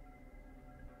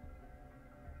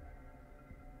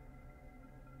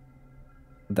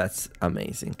 That's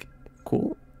amazing.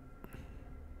 Cool.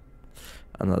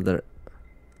 Another.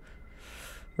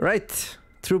 Right.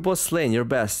 True boss lane, your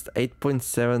best.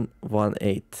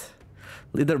 8.718.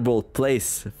 Leaderboard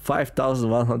place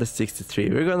 5,163.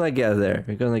 We're gonna get there.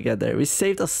 We're gonna get there. We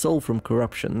saved a soul from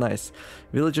corruption. Nice.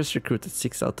 Villagers recruited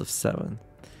 6 out of 7.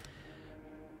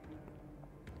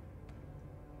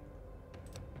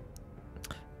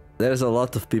 There's a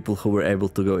lot of people who were able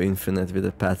to go infinite with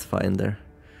a PathFinder.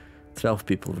 12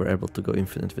 people were able to go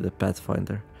infinite with a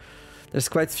PathFinder. There's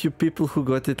quite a few people who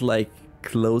got it like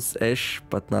close-ish,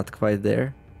 but not quite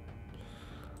there.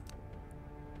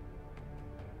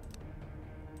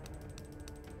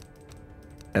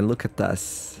 And look at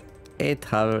us.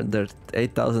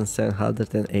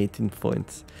 8,718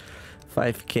 points.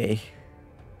 5k.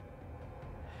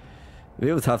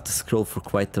 We would have to scroll for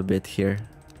quite a bit here.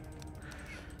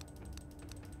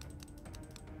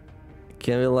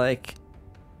 Can we like...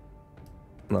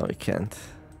 No, we can't.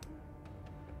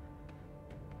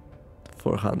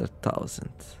 400,000.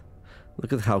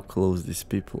 Look at how close these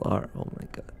people are. Oh my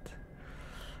god.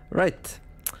 Right.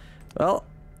 Well,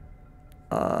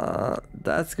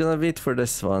 that's gonna be it for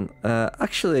this one.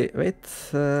 Actually, wait.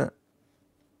 Yeah.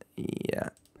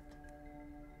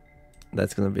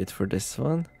 That's gonna be it for this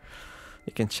one.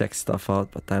 You can check stuff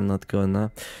out, but I'm not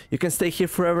gonna. You can stay here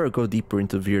forever or go deeper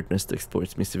into weirdness to explore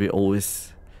its mystery. We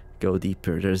always go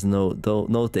deeper. There's no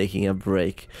taking a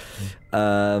break.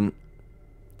 I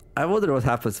wonder what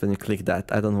happens when you click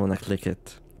that. I don't want to click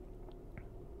it.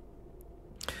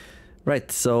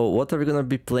 Right, so what are we gonna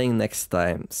be playing next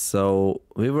time? So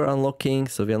we were unlocking,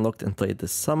 so we unlocked and played the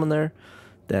Summoner.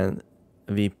 Then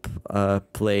we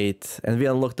played, and we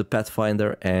unlocked the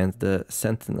PathFinder and the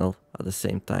Sentinel at the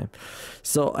same time.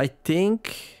 So I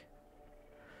think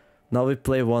now we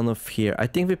play one of here. I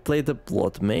think we played the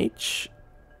Blood Mage,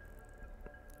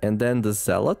 and then the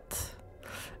Zealot,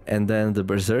 and then the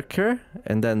Berserker,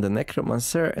 and then the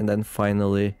Necromancer, and then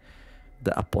finally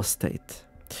the Apostate.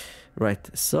 Right,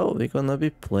 so we're gonna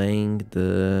be playing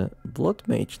the Blood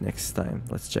Mage next time.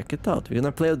 Let's check it out. We're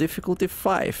gonna play a difficulty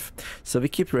 5, so we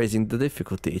keep raising the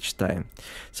difficulty each time.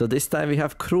 So this time we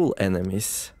have cruel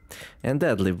enemies and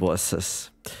deadly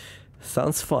bosses.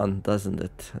 Sounds fun, doesn't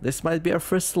it? This might be our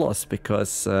first loss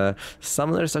because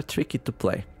summoners are tricky to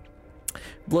play.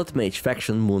 Blood Mage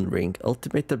Faction Moonring.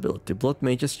 Ultimate ability. Blood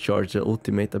Mages charge their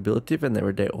ultimate ability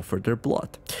whenever they offer their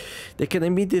blood. They can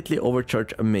immediately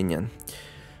overcharge a minion.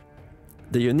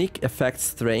 The unique effect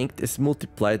strength is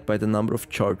multiplied by the number of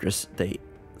charges they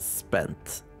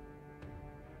spent.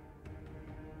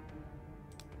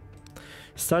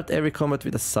 Start every combat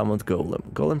with a summoned golem.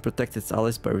 Golem protects its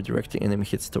allies by redirecting enemy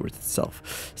hits towards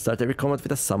itself. Start every combat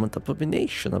with a summoned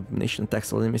abomination. Abomination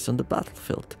attacks all enemies on the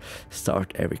battlefield.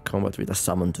 Start every combat with a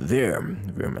summoned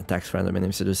Wyrm. Wyrm attacks random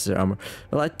enemies, reduces their armor.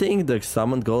 Well, I think the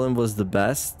summoned golem was the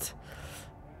best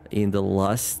in the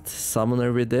last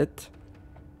summoner we did.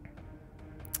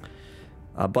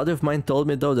 A buddy of mine told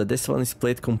me though that this one is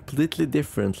played completely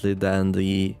differently than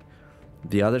the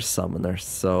other summoners,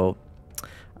 so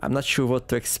I'm not sure what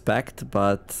to expect,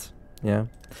 but yeah.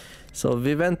 So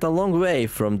we went a long way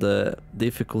from the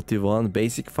difficulty 1,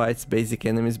 basic fights, basic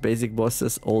enemies, basic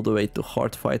bosses, all the way to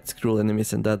hard fights, cruel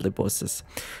enemies and deadly bosses.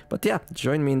 But yeah,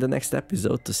 join me in the next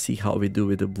episode to see how we do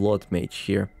with the Blood Mage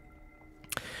here.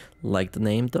 Like the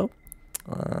name though.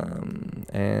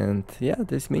 And yeah,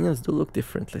 these minions do look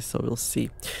differently, so we'll see.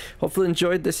 Hopefully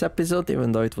enjoyed this episode,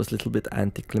 even though it was a little bit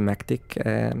anticlimactic.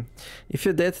 If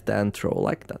you did, then throw a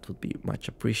like, that would be much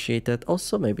appreciated.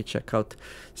 Also, maybe check out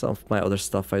some of my other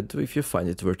stuff I do. If you find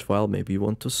it worthwhile, maybe you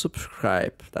want to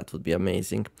subscribe, that would be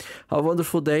amazing. Have a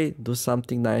wonderful day, do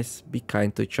something nice, be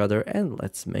kind to each other, and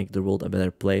let's make the world a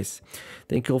better place.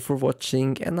 Thank you all for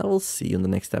watching, and I will see you in the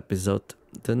next episode.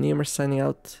 The Neemer signing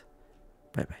out.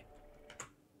 Bye bye.